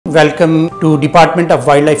Welcome to Department of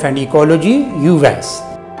Wildlife and Ecology, US.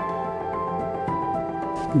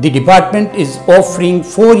 The department is offering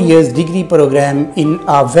 4 years degree program in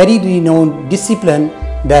a very renowned discipline,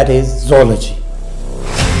 that is zoology.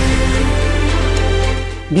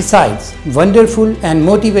 Besides wonderful and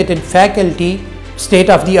motivated faculty,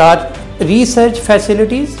 state-of-the-art research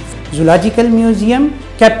facilities, zoological museum,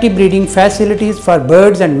 captive breeding facilities for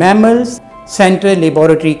birds and mammals, central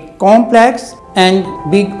laboratory complex and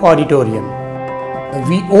big auditorium.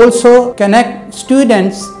 We also connect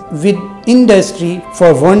students with industry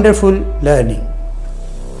for wonderful learning.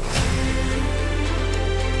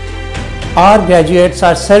 Our graduates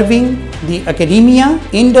are serving the academia,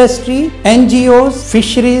 industry, NGOs,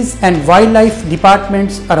 fisheries and wildlife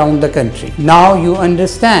departments around the country. Now you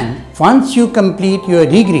understand, once you complete your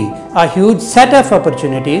degree, a huge set of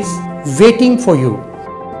opportunities waiting for you.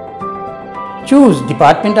 Choose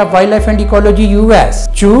Department of Wildlife and Ecology US.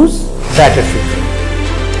 Choose better future.